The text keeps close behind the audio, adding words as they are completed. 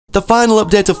The final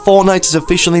update of Fortnite is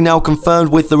officially now confirmed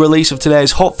with the release of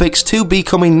today's hotfix to be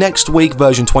coming next week,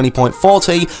 version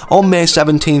 20.40, on May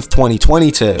 17th,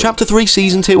 2022. Chapter 3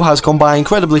 Season 2 has gone by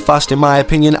incredibly fast in my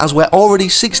opinion, as we're already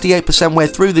 68% way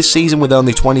through this season with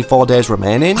only 24 days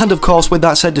remaining. And of course, with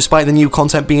that said, despite the new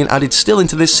content being added still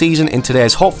into this season in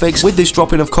today's hotfix, with this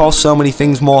dropping of course so many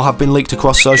things more have been leaked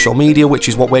across social media, which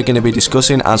is what we're going to be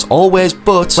discussing as always,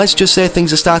 but let's just say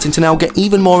things are starting to now get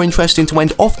even more interesting to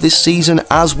end off this season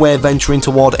as we're venturing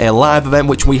toward a live event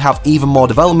which we have even more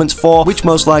developments for, which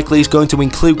most likely is going to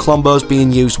include Klombos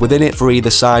being used within it for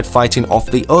either side fighting off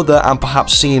the other and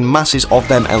perhaps seeing masses of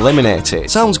them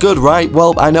eliminated. Sounds good, right?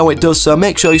 Well, I know it does, so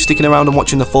make sure you're sticking around and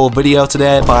watching the full video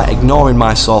today by ignoring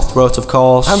my sore throat of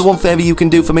course. And one favour you can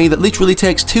do for me that literally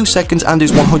takes 2 seconds and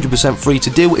is 100% free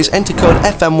to do is enter code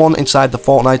FM1 inside the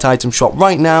Fortnite item shop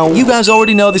right now. You guys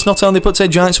already know this not only puts a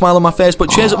giant smile on my face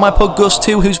but cheers up my pug Gus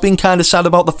too, who's been kinda sad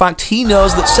about the fact he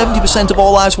knows that 70% of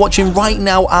all eyes watching right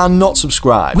now are not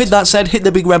subscribed. With that said, hit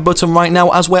the big red button right now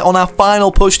as we're on our final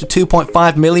push to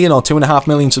 2.5 million or 2.5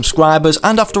 million subscribers,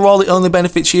 and after all it only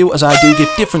benefits you as I do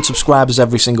give different subscribers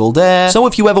every single day. So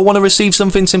if you ever want to receive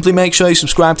something, simply make sure you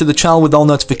subscribe to the channel with all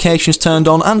notifications turned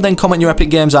on and then comment your Epic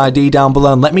Games ID down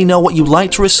below and let me know what you'd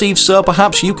like to receive, so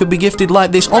perhaps you could be gifted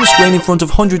like this on screen in front of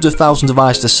hundreds of thousands of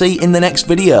eyes to see in the next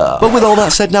video. But with all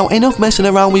that said, now enough messing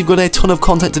around, we've got a ton of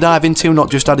content to dive into,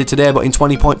 not just added today but in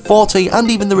 20.40 and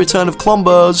even the return of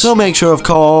Klombos, so make sure of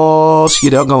course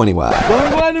you don't go anywhere.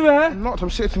 Don't go anywhere. I'm not,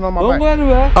 I'm sitting on my Don't back. go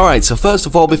anywhere. Alright, so first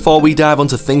of all, before we dive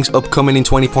onto things upcoming in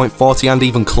 20.40 and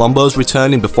even Klombos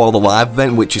returning before the live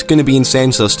event, which is going to be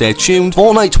insane, so stay tuned,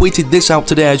 Fortnite tweeted this out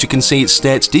today. As you can see, it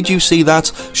states, "Did you see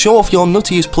that? Show off your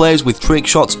nuttiest plays with trick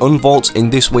shots unvaults in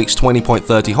this week's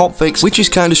 20.30 hotfix," which is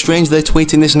kind of strange they're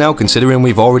tweeting this now considering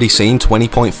we've already seen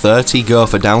 20.30 go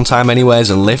for downtime anyways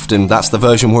and lift, and that's the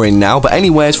version we're in now. But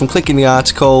anyways, from clicking the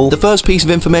article, the first piece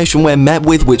of information we're met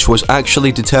with, which was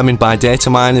actually determined by data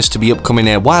miners to be upcoming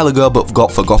a while ago but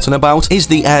got forgotten about, is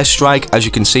the airstrike. As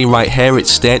you can see right here, it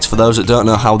states, for those that don't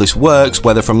know how this works,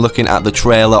 whether from looking at the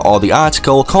trailer or the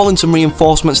article, calling some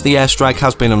reinforcements, the airstrike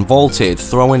has been unvaulted.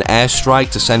 Throw an airstrike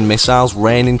to send missiles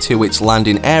raining to its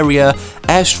landing area.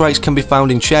 Airstrikes can be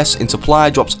found in chests, in supply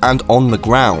drops and on the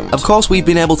ground. Of course, we've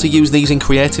been able to use these in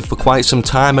creative for quite some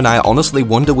time, and I honestly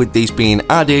wonder with these being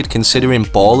added, considering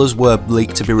ballers were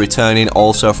leaked to be returning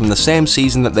also from the same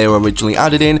season that they were originally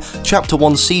added in, Chapter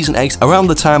 1 Season 8, around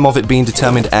the time of it being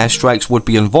determined airstrikes would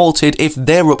be unvaulted if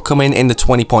they're upcoming in the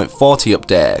 20.40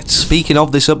 update. Speaking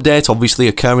of this update, obviously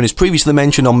occurring as previously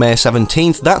mentioned on May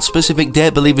 17th, that specific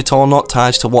date, believe it or not,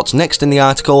 ties to what's next in the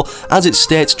article, as it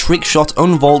states trick shot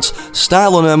unvaults,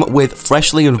 style on them with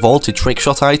freshly unvaulted trick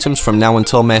shot items from now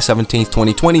until May 17th,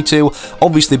 2022,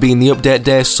 obviously being the update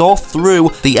day, soar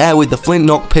through the air with the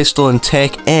flintlock pistol and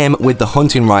take aim with the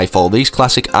hunting rifle. These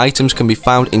classic items can be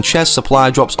found in chest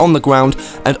supply drops on the ground,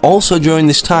 and also during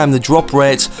this time the drop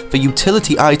rates for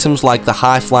utility items like the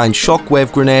high-flying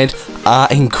shockwave grenade are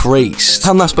increased.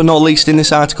 And last but not least in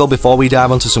this article, before we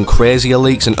dive onto some crazier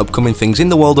leaks and upcoming things in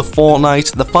the world of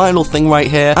Fortnite, the final thing right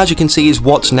here, as you can see, is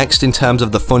what's next in terms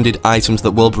of the funded items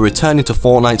that will be returning to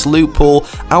Fortnite's loot pool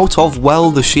out of, well,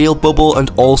 the shield bubble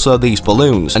and also these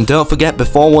balloons. And don't forget,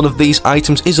 before one of these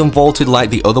items is unvaulted like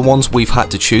the other ones we've had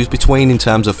to choose between in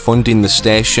terms of funding the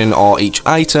station or each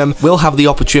item, we'll have the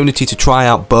opportunity to try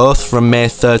out both from May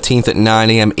 13th at 9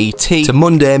 AM ET to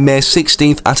Monday, May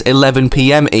 16th at 11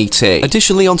 PM ET.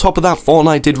 Additionally, on top of that,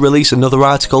 Fortnite did release another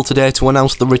article today to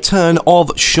announce the return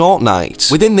of Short Night.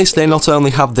 Within this, they not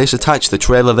only have this attached, the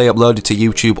trailer they uploaded to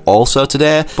YouTube also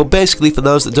today, but basically for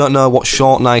those that don't know what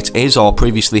Short Night is, or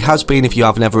previously has been if you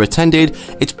have never attended,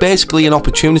 it's basically an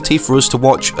opportunity for us to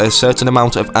watch a certain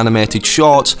amount of animated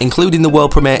shorts, including the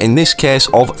world premiere in this case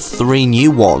of 3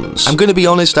 new ones. I'm going to be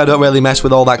honest, I don't really mess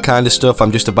with all that kind of stuff,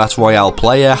 I'm just a Battle Royale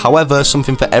player. However,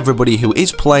 something for everybody who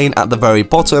is playing at the very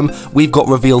bottom, we've got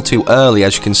revealed too early.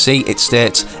 As you can see, it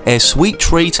states a sweet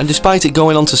treat, and despite it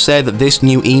going on to say that this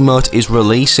new emote is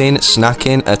releasing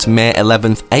snacking at May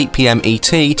 11th 8 PM ET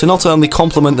to not only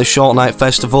complement the Short Night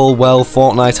Festival, well,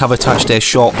 Fortnite have attached a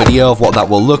short video of what that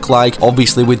will look like,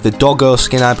 obviously with the doggo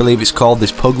skin, I believe it's called,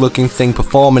 this pug looking thing,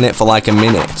 performing it for like a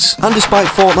minute. And despite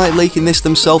Fortnite leaking this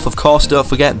themselves, of course, don't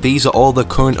forget these are all the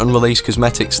current unreleased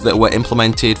cosmetics that were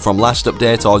implemented from last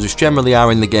update or just generally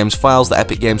are in the game's files that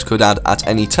Epic Games could add at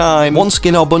any time. One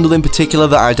skin or bundle in particular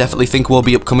that I definitely think will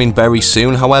be upcoming very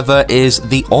soon, however, is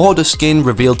the Order skin,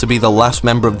 revealed to be the last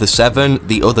member of the Seven,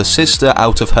 the other sister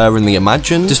out of Her and the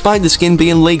Imagined. Despite the skin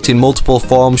being leaked in multiple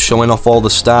forms, showing off all the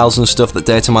styles and stuff that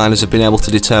data miners have been able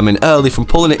to determine early from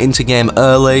pulling it into game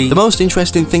early, the most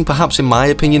interesting thing perhaps in my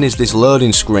opinion is this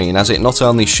loading screen. screen, as it not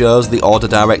only shows the Order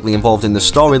directly involved in the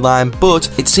storyline, but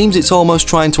it seems it's almost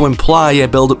trying to imply a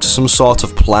build up to some sort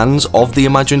of plans of the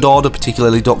Imagined Order,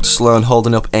 particularly Dr. Sloan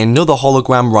holding up another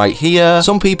hologram right here.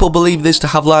 Some people believe this to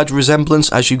have large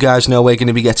resemblance. As you guys know, we're going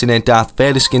to be getting a Darth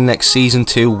Vader skin next season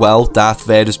to, well, Darth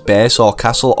Vader's base or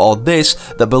castle or this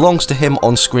that belongs to him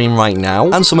on screen right now,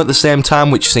 and some at the same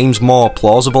time, which seems more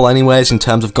plausible anyways in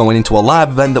terms of going into a live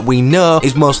event that we know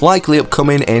is most likely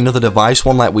upcoming, another device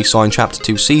one like we saw in Chapter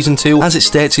 2 Season 2, as it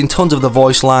states in tons of the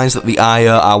voice lines that the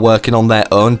IO are working on their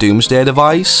own Doomsday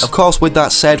device. Of course, with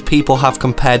that said, people have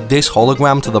compared this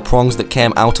hologram to the prongs that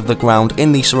came out of the ground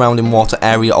in the surrounding water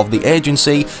area of the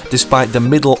agency, despite the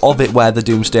middle of it where the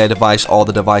Doomsday device or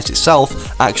the device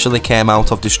itself actually came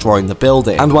out of destroying the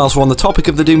building. And whilst we're on the topic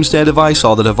of the Doomsday device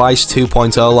or the Device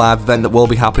 2.0 live event that will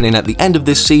be happening at the end of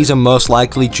this season, most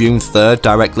likely June 3rd,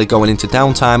 directly going into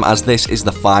downtime, as this is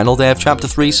the final day of Chapter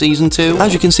 3 Season 2.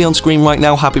 As you can see on screen right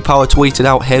now, Happy Power tweeted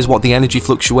out, here's what the energy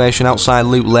fluctuation outside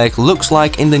Loot Lake looks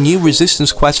like in the new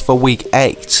Resistance quest for week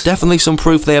 8. Definitely some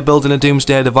proof they are building a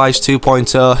Doomsday device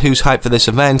 2.0. Who's hyped for this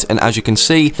event? And as you can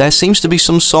see, there seems to be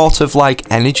some sort of like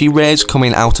energy rays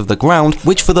coming out of the ground,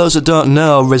 which for those that don't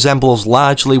know resembles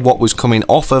largely what was coming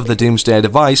off of the Doomsday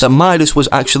device that Midas was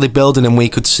actually building and we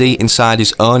could see inside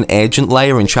his own agent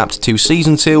layer in Chapter 2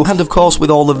 Season 2. And of course, with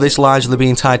all of this largely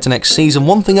being tied to next season,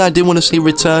 one thing I do want to see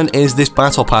return is this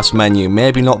Battle Pass menu.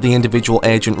 Maybe not the individual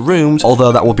agent rooms,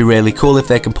 although that would be really cool if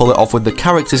they can pull it off with the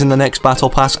characters in the next Battle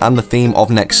Pass and the theme of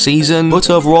next season. But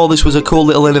overall, this was a cool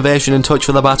little innovation and touch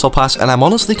for the Battle Pass, and I'm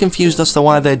honestly confused as to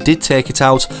why they did take it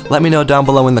out. Let me know down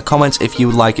below in the comments if you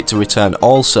would like it to return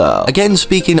also. Again,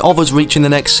 speaking of us reaching the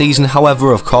next season,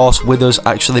 however, of course, with us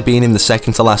actually being in the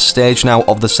second to last stage now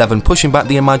of the 7 pushing back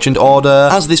the Imagined Order,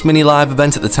 as this mini live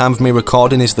event at the time of me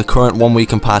recording is the current one we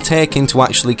can partake in to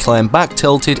actually claim back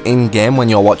Tilted in-game when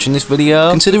you're watching this video.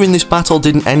 Considering this battle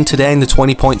didn't end today in the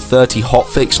 20.30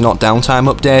 hotfix not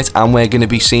downtime update, and we're going to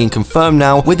be seeing confirmed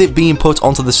now, with it being put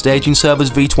onto the staging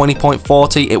servers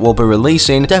v20.40, it will be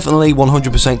releasing, definitely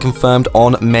 100% confirmed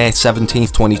on May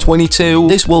 17th, 2022.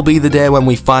 This will be the day when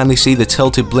we finally see the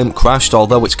Tilted blimp crashed,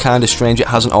 although it's kinda strange it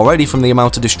hasn't already from the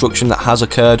amount of destruction that has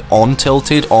occurred on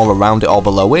Tilted or around it or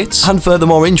below it. And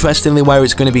furthermore, interestingly, where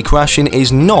it's going to be crashing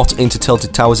is not into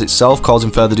Tilted Towers itself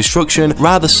causing further destruction,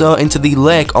 rather so into the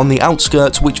lake on the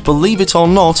outskirts, which, believe it or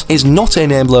not, is not a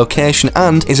named location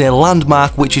and is a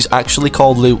landmark which is actually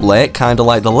called Loot Lake, kinda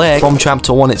like the lake from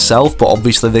Chapter 1 itself, but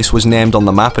obviously this was named on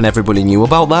the map and everybody knew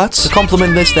about that. To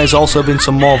complement this, there's also been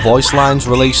some more voice lines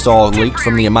released or leaked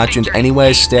from the Imagined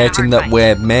anyways, stating that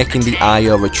we're making the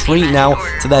IO retreat now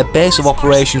to their base of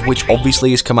operations, which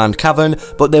obviously is Command Cavern,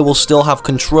 but they will still have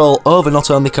control over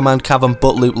not only Command Cavern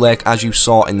but Loot Lake, as you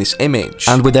saw in this image.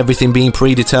 And with everything being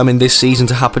predetermined this season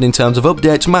to happen in terms of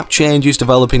updates, map changes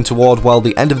developing toward, well,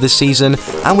 the end of the season,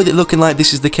 and with it looking like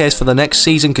this is the case for the next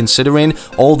season, considering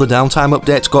all the downtime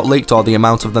updates got leaked, or the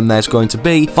amount of them there's going to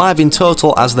be, 5 in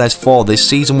total as there's 4 this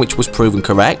season, which was proven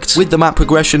correct. With the map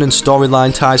progression and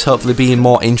storyline ties hopefully being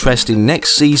more interesting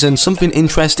next season, something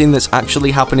interesting that's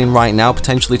actually happening right now,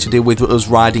 potentially to do with us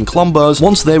riding Klombos,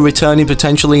 once they're returning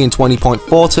potentially in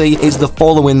 20.40, is the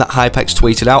following that Hypex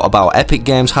tweeted out about. Epic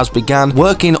Games has begun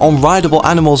working on rideable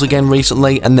animals again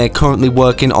recently, and they're currently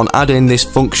working on adding this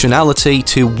functionality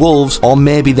to wolves, or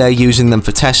maybe they're using them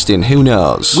for testing, who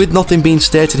knows. With nothing being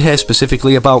stated here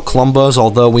specifically about Klombos,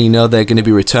 although we know they're going to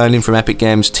be returning from Epic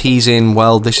Games teasing,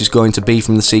 well, this is going to be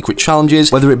from the secret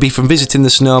challenges, whether it be from visiting the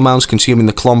snow mounds, consuming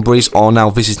the Clomberries, or now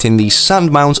visiting the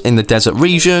sand mounds in the desert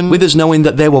region, with us knowing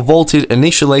that they were vaulted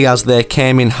initially as they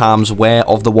came in harm's way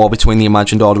of the war between the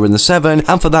Imagined Order and the Seven,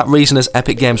 and for that reason, as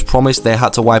Epic Games promised, they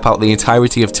had to wipe out the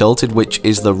entirety of Tilted, which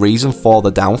is the reason for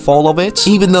the downfall of it.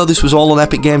 Even though this was all on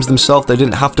Epic Games themselves, they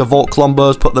didn't have to vault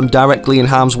Klombos, put them directly in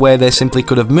harm's way, they simply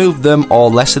could have moved them or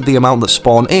lessened the amount that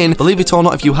spawn in. Believe it or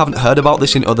not, if you haven't heard about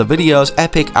this in other videos,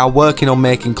 Epic are working on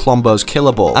making Klombos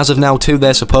killable. As of now too,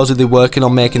 they're supposedly working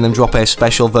on making them drop a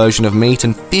special version of meat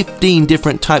and 15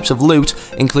 different types of loot,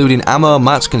 including ammo,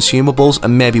 mats, consumables,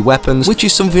 and maybe weapons, which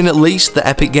is something at least that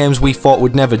Epic Games we thought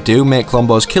would never do, make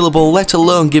Klombos killable, let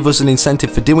alone give us an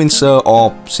incentive for doing so,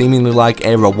 or seemingly like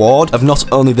a reward of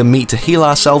not only the meat to heal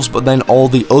ourselves, but then all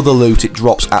the other loot it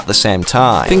drops at the same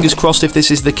time. Fingers crossed if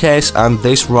this is the case, and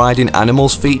this riding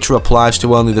animals feature applies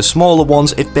to only the smaller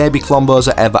ones, if baby Klombos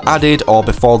are ever added, or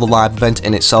before the live event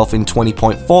in itself in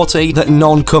 20.40, that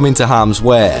none come into harm's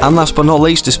way. And last but not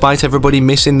least, despite everybody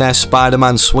missing their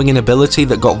Spider-Man swinging ability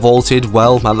that got vaulted,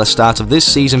 well, at the start of this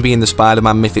season being the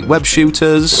Spider-Man Mythic Web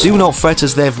Shooters, do not fret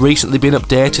as they've recently been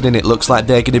updated and it looks like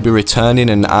they're going to be returning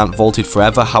and aren't vaulted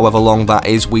forever. However long that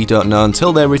is, we don't know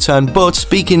until they return. But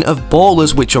speaking speaking of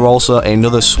ballers, which are also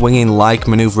another swinging-like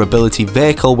maneuverability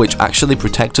vehicle which actually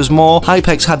protect us more,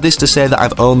 Hypex had this to say that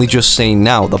I've only just seen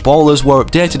now. The ballers were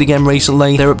updated again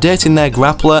recently. They're updating their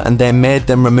grappler and they made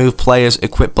them remove players'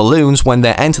 equipped balloons when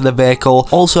they enter the vehicle.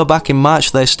 Also back in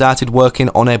March they started working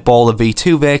on a baller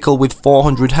V2 vehicle with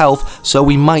 400 health, so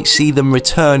we might see them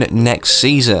return next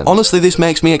season. Honestly, this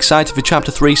makes me excited for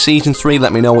Chapter 3 Season 3.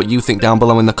 Let me know what you think down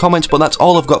below in the comments, but that's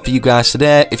all I've got for you guys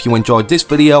today. If you enjoyed this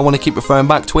video, want to keep referring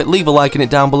back to it, leave a like in it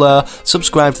down below,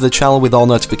 subscribe to the channel with all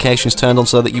notifications turned on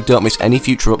so that you don't miss any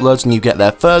future uploads and you get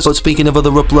there first. But speaking of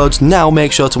other uploads, now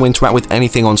make sure to interact with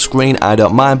anything on screen, I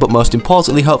don't mind, but most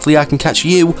importantly, hopefully I can catch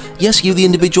you, yes you the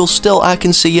individual, still I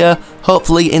can see you,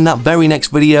 hopefully in that very next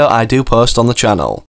video I do post on the channel.